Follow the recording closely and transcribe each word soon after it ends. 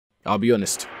I'll be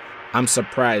honest, I'm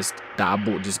surprised that I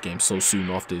bought this game so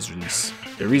soon after its release.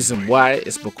 The reason why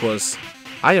is because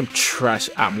I am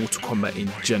trash at Mortal Kombat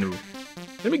in general.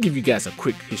 Let me give you guys a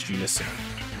quick history lesson.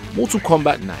 Mortal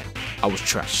Kombat 9, I was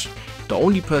trash. The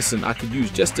only person I could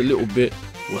use just a little bit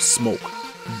was Smoke.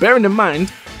 Bearing in mind,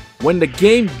 when the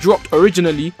game dropped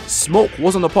originally, Smoke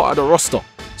wasn't a part of the roster,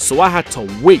 so I had to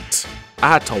wait.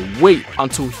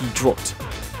 Until he dropped,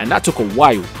 and that took a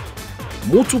while.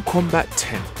 Mortal Kombat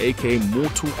 10, aka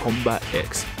Mortal Kombat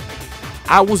X,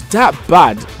 I was that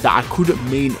bad that I couldn't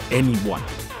main anyone.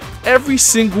 Every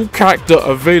single character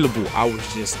available, I was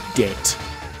just dead.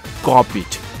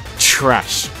 Garbage.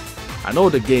 Trash. I know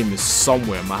the game is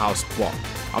somewhere in my house, but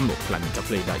I'm not planning to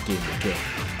play that game again.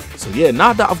 So yeah,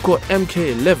 now that I've got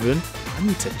MK11, I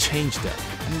need to change that.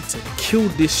 I need to kill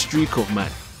this streak of mine.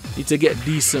 I need to get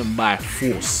decent by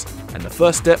force. And the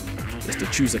first step is to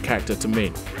choose a character to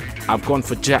main. I've gone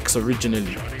for Jax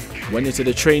originally. Went into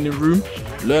the training room,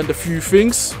 learned a few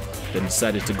things, then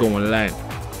decided to go online.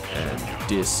 And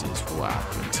this is what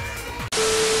happened.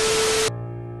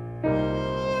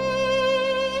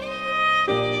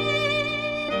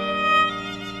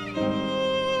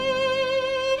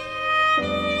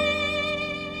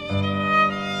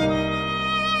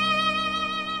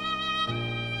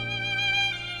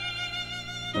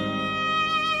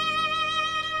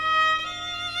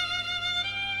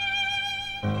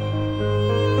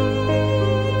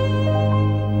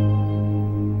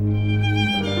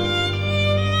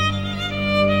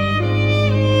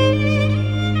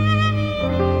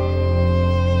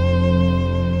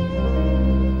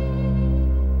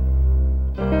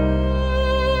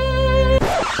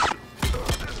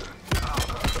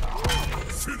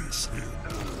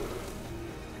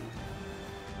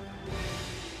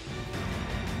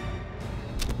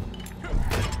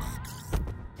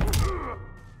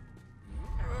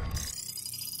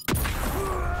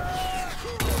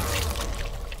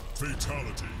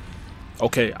 Fatality.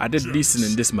 Okay, I did decent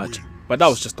in this match, but that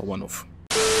was just a one-off.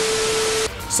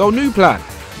 So new plan,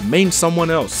 main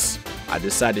someone else. I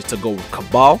decided to go with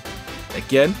Cabal.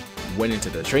 Again, went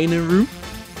into the training room,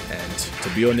 and to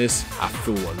be honest, I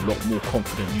feel a lot more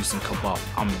confident using Cabal.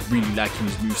 I'm really liking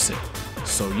his moveset.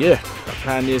 So yeah, the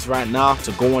plan is right now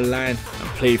to go online and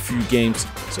play a few games.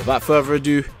 So without further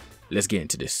ado, let's get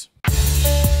into this.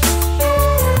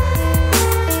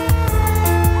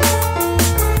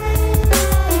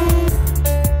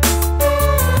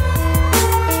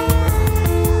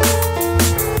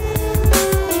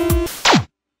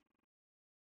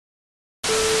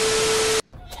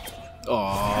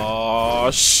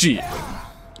 Oh shit.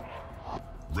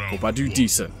 Hope I do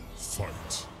decent.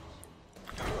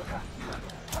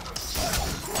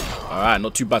 Alright,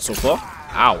 not too bad so far.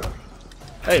 Ow.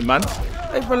 Hey man.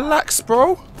 Hey, relax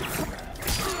bro.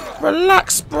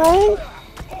 Relax bro.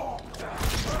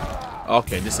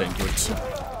 Okay, this ain't good.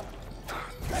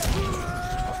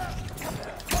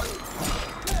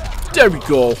 There we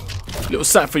go. Little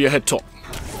sign for your head top.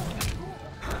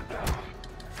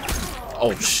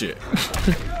 Oh shit.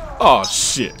 Oh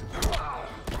shit.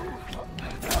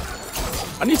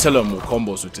 I need to learn more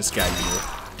combos with this guy, you know.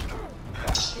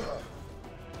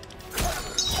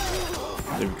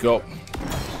 There we go.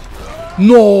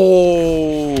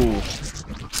 No!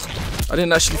 I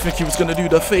didn't actually think he was gonna do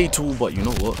the fatal, but you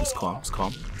know what? It's calm, it's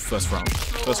calm. First round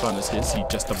is his. He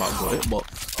just about got it, but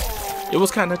it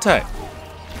was kinda tight.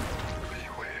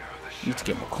 Need to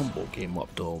get my combo game up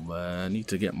though, man. Need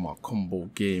to get my combo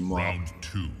game up. Round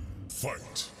 2,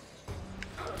 fight.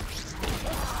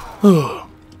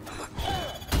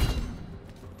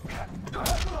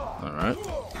 Alright.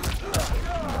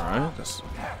 Alright, that's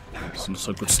not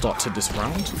a good start to this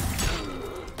round.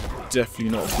 Definitely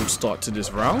not a good start to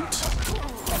this round.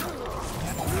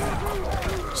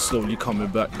 Slowly coming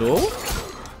back though.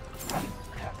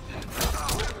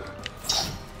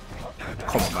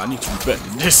 Come on, man, I need to be better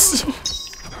than this.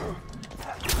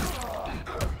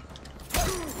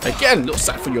 Again, little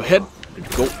sack for your head. There we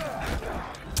go.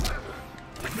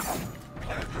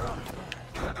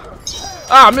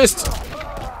 Ah, I missed.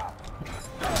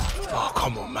 Oh,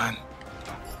 come on, man.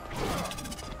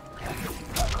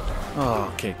 Oh,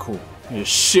 okay, cool. A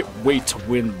shit way to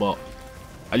win, but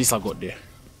at least I got there.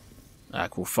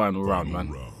 Alright, cool. Final round,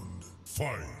 man.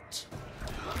 Fight.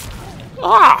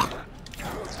 Ah!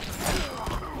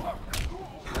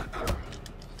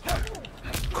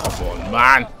 Come on,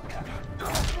 man.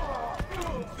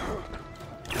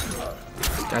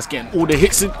 That's getting all the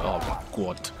hits in. Oh my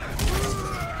god.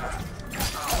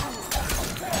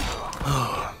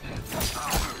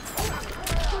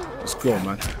 Let's go,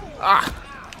 man. Ah!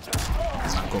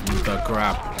 Got me that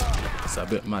grab. It's a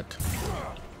bit mad.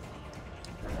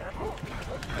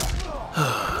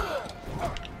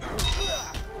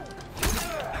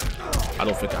 I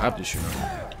don't think I have this, you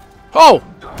know. Oh!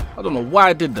 I don't know why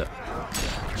I did that.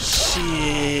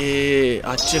 Shit.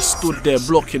 I just stood there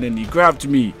blocking and he grabbed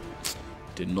me.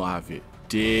 Did not have it.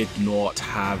 Did not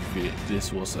have it.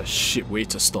 This was a shit way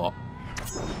to start.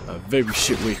 A very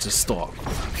shit way to start.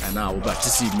 And now we're back to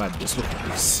see madness. Look at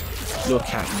this. Look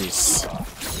at this.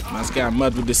 Man's getting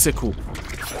mad with the sickle.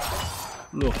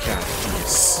 Look at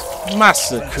this.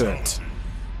 Massacred.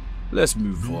 Let's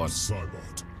move on.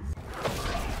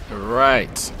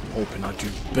 Right. Hoping I do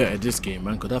better this game,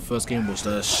 man. Because that first game was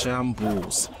the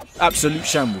shambles. Absolute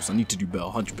shambles. I need to do better.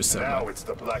 100%. Now it's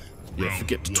the black. Yeah,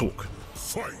 forget to talk.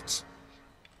 Fight.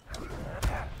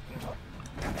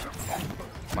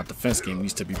 My defense game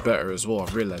needs to be better as well.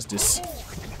 I've realized this.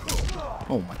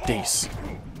 Oh my days.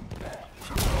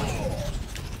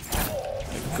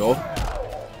 There we go.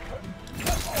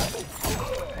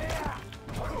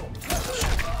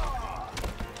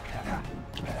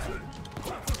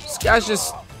 This guy's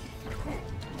just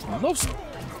loves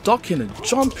ducking and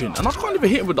jumping, and I can't even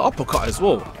hit him with the uppercut as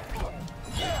well.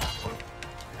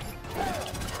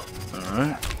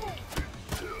 Alright.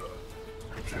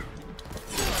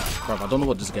 Crap, I don't know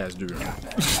what this guy's doing.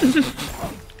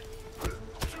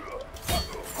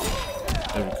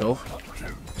 There we go.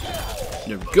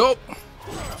 There we go.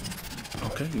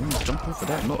 Okay, you want to jump over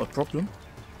that? Not a problem.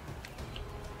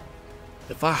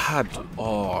 If I had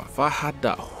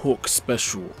that hook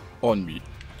special on me,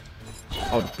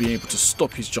 I would be able to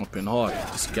stop his jumping hard.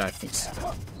 This guy thinks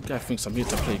I'm here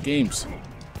to play games.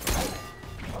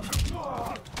 This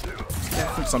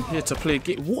guy thinks I'm here to play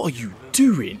games. What are you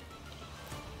doing?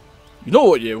 You know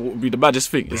what? Yeah, what would be the baddest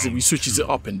thing is if he switches it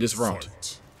up in this round.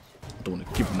 I don't want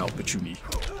to give him that opportunity.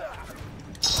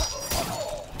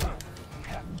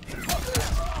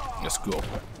 Let's go.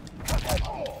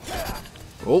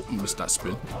 Oh, missed that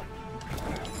spin.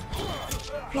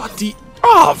 Bloody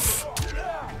off!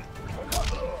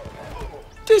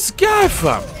 This guy,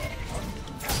 fam.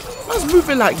 Man's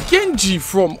moving like Genji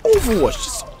from Overwatch,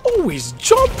 just always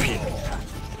jumping.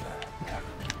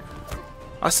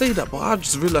 I say that, but I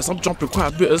just realized I'm jumping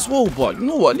quite a bit as well. But you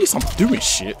know what? At least I'm doing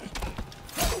shit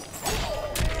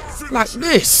like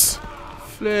this.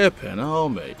 Flipping hell,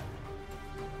 mate.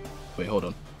 Wait, hold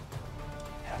on.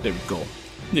 There we go.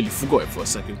 Nearly forgot it for a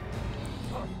second.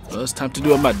 It's time to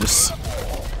do a madness.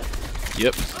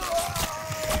 Yep.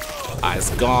 Eyes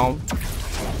gone.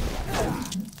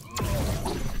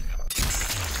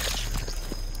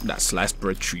 That sliced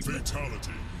bread treatment.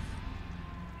 Fatality.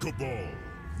 Cabal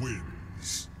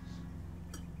wins.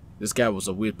 This guy was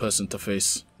a weird person to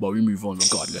face, but we move on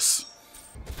regardless.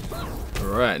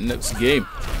 Alright, next game.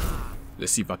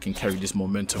 Let's see if I can carry this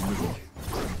momentum with me.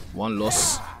 One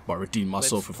loss, but redeem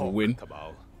myself with a win.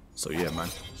 So yeah, man.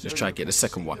 Let's try to get the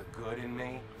second one.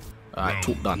 Alright,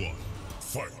 talk done.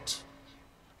 Fight.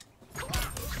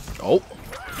 Oh,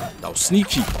 that was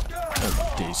sneaky.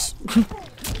 Oh, days.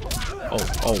 Oh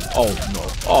no.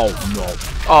 Oh no.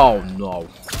 Oh no.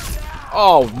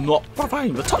 Oh no. But I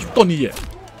ain't even touched Donnie yet.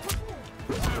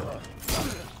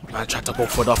 I tried to go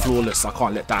for the flawless. I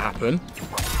can't let that happen.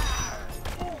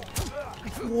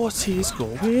 What is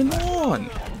going on?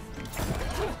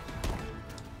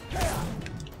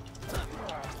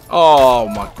 Oh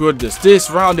my goodness. This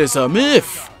round is a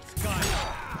myth.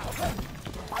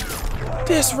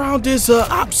 This round is an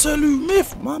absolute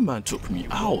myth. My man took me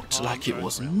out like it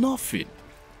was nothing.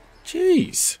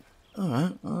 Jeez.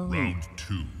 Alright. Round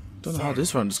two. Don't know how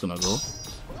this round is gonna go.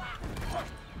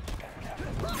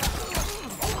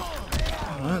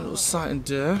 Alright, little sight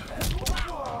there.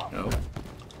 No.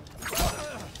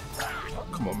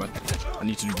 Come on, man. I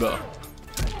need to do better.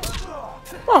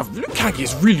 Oh, Lukaku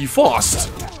is really fast.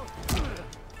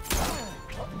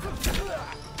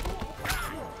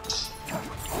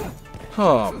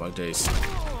 Oh my days.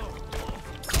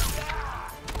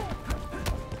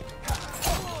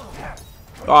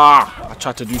 Ah, I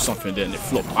tried to do something there and it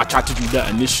flopped. I tried to do that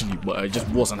initially, but it just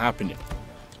wasn't happening.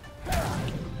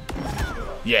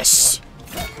 Yes.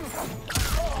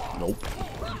 Nope.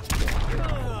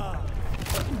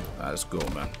 Let's go,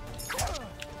 man.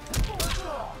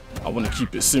 I want to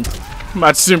keep it simple.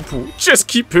 Mad simple. Just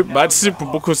keep it mad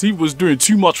simple because he was doing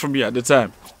too much for me at the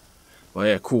time. But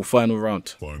yeah, cool. Final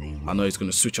round. I know he's going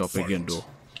to switch up again, though.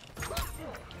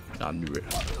 I knew it.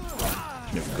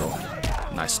 There we go.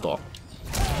 Nice start.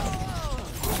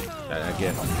 And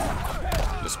again.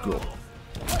 Let's go.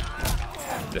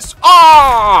 Let's.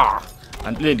 Ah!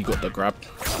 And nearly got the grab.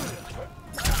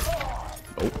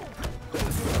 Oh.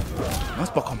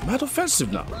 That's become mad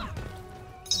offensive now.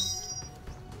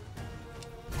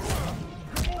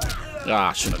 Ah,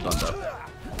 I shouldn't have done that.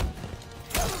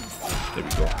 There we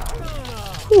go.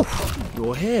 Whew,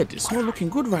 your head, it's not looking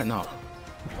good right now.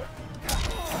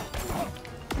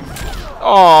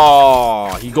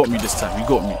 Oh, he got me this time. He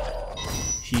got me.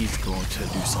 He's going to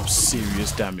do some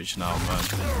serious damage now, man.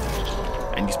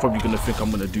 And he's probably going to think I'm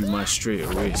going to do mine straight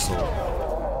away, so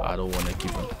I don't want to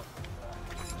give him.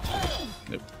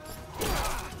 Nope.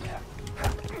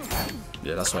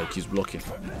 Yeah, that's why he keeps blocking.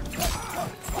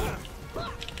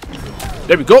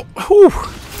 There we go. Whew.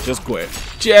 Just got it.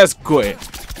 Just got it.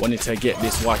 Wanted to get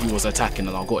this while he was attacking,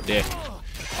 and I got there.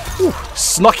 Whew.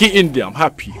 Snuck it in there. I'm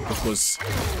happy because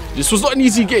this was not an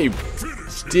easy game.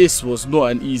 This was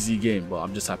not an easy game, but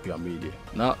I'm just happy I made it.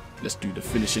 Now, let's do the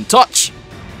finishing touch.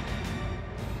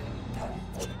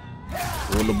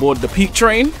 All aboard the peak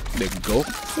train. There we go.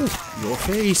 Ooh, your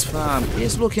face, fam.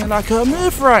 It's looking like a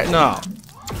myth right now.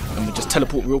 And we just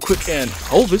teleport real quick and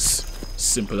HOVIS.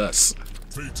 Simple as.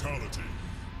 Fatality.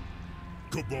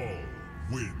 Cabal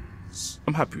wins.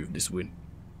 I'm happy with this win.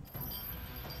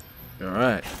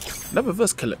 Alright. Never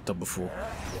versed Collector before.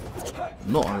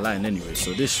 Not online anyway,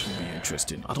 so this should be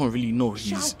interesting. I don't really know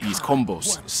his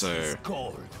combos, so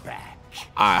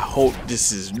I hope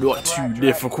this is not too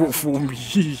difficult for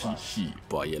me.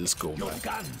 But yeah, let's go, man. Your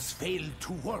guns failed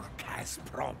to work as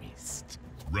promised.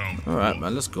 Alright,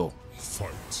 man, let's go.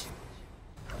 Fight.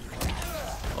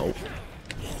 Oh.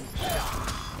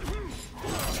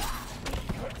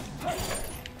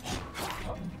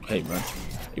 Hey, man.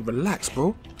 Hey, relax,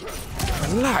 bro.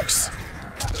 Relax.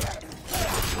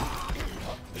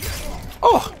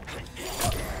 Oh!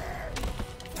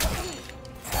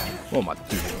 What am I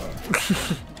doing?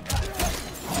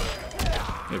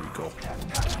 There we go.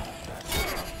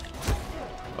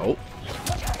 Oh.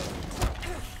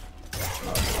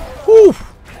 Whew!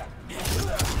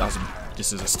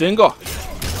 This is a stinger.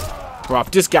 Bro,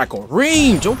 this guy got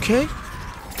range, okay.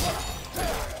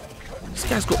 This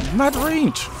guy's got mad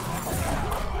range.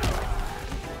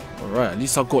 Alright, at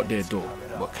least I got there though.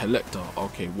 But Collector,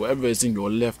 okay, whatever is in your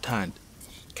left hand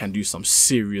can do some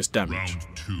serious damage.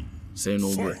 Round 2. Say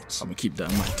no more. I'm gonna keep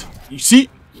that in mind. You see?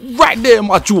 Right there in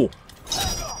my jaw.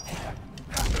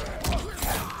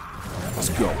 Let's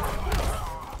go.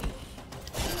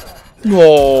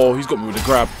 No, he's got me with a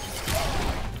grab.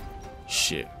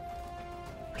 Shit.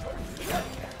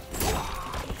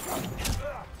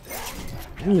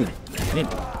 Ooh.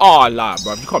 Oh, lie,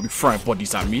 bro. You can't be throwing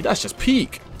bodies at me. That's just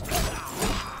peak.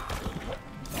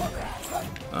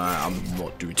 I'm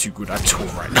not doing too good at all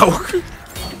right now.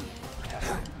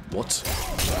 What?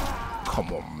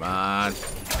 Come on, man.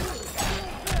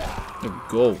 There we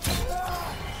go.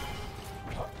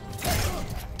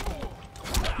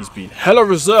 He's being hella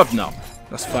reserved now.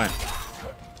 That's fine.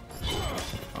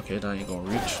 Okay, that ain't gonna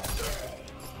reach.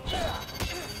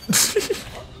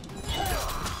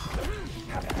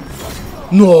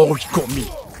 No, he got me.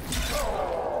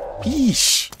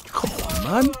 Yeesh. Come on,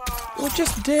 man. You're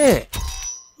just there.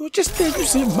 You're just there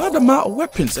using a mad amount of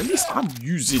weapons. At least I'm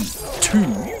using 2.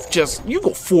 You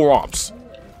got 4 arms.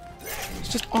 It's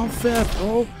just unfair,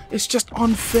 bro. It's just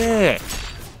unfair.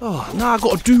 Oh, now I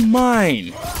gotta do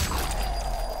mine.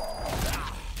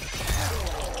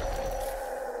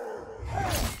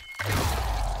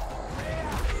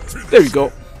 There we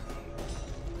go.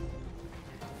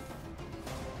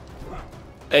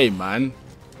 Hey, man.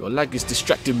 Your lag is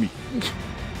distracting me.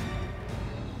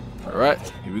 Alright,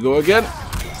 here we go again.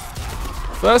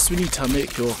 First, we need to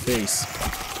make your face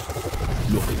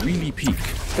look really peak.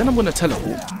 Then I'm going to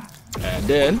teleport. And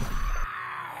then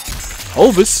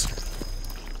HOVIS.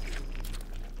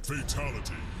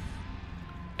 Fatality.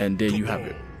 And there you have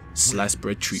it. Sliced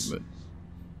bread treatment.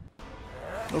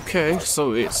 Okay,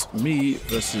 so it's me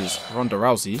versus Ronda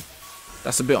Rousey.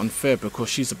 That's a bit unfair because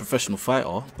she's a professional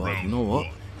fighter. But you know what?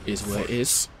 It is where it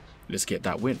is. Let's get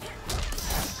that win.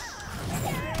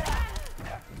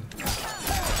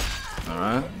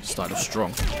 Alright, started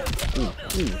strong. Ooh,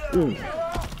 ooh, ooh.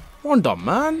 Ronda,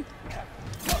 man.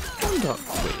 Ronda.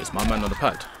 Wait, is my man on the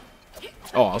pad?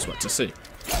 Oh, I was about to say.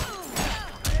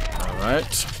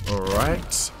 Alright,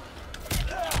 alright.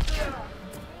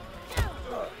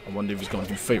 I wonder if he's going to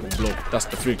do fatal blow. That's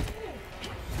the thing.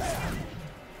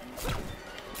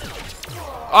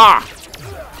 Ah!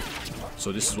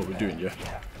 So this is what we're doing, yeah?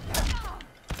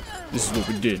 This is what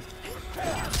we're doing.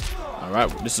 Alright,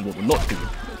 well, this is what we're not doing.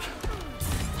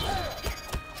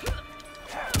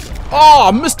 Oh,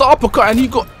 I missed the uppercut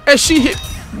and she hit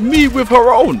me with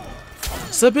her own.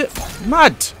 It's a bit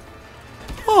mad.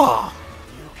 Oh,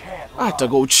 I had to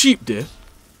go cheap there.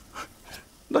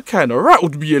 That kind of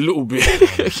rattled me a little bit.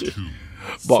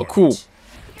 But cool.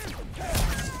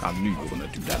 I knew you were going to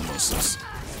do that nonsense.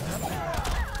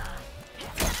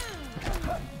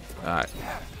 Alright.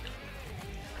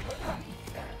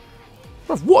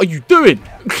 Bruv, what are you doing?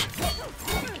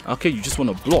 Okay, you just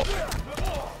want to block.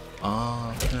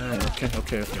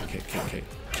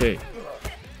 Okay.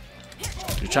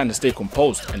 You're trying to stay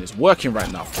composed, and it's working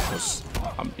right now because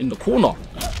I'm in the corner.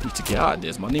 I need to get out of there.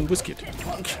 It's my name, Wizkid.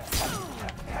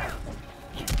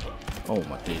 Oh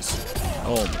my days.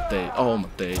 Oh my days. Oh my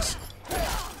days.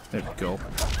 There we go.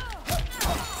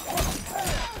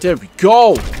 There we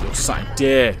go. Little sign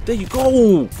there. There you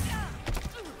go.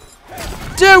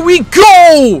 There we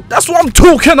go. That's what I'm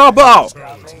talking about.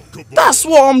 That's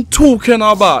what I'm talking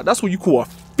about. That's what you call a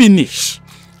finish.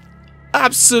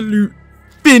 Absolute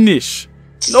finish.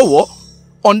 You know what?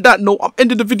 On that note, I'm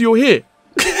ending the video here.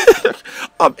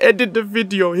 I'm ending the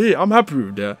video here. I'm happy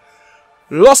with that.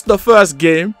 Lost the first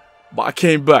game, but I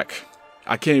came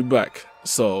back.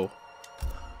 So,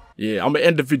 yeah, I'm gonna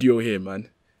end the video here, man.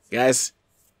 Guys,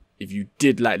 if you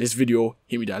did like this video,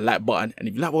 hit me that like button. And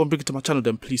if you like what I'm bringing to my channel,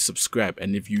 then please subscribe.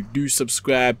 And if you do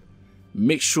subscribe,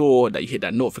 make sure that you hit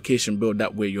that notification bell.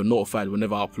 That way you're notified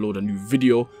whenever I upload a new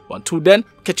video. But until then,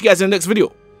 catch you guys in the next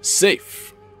video. Safe.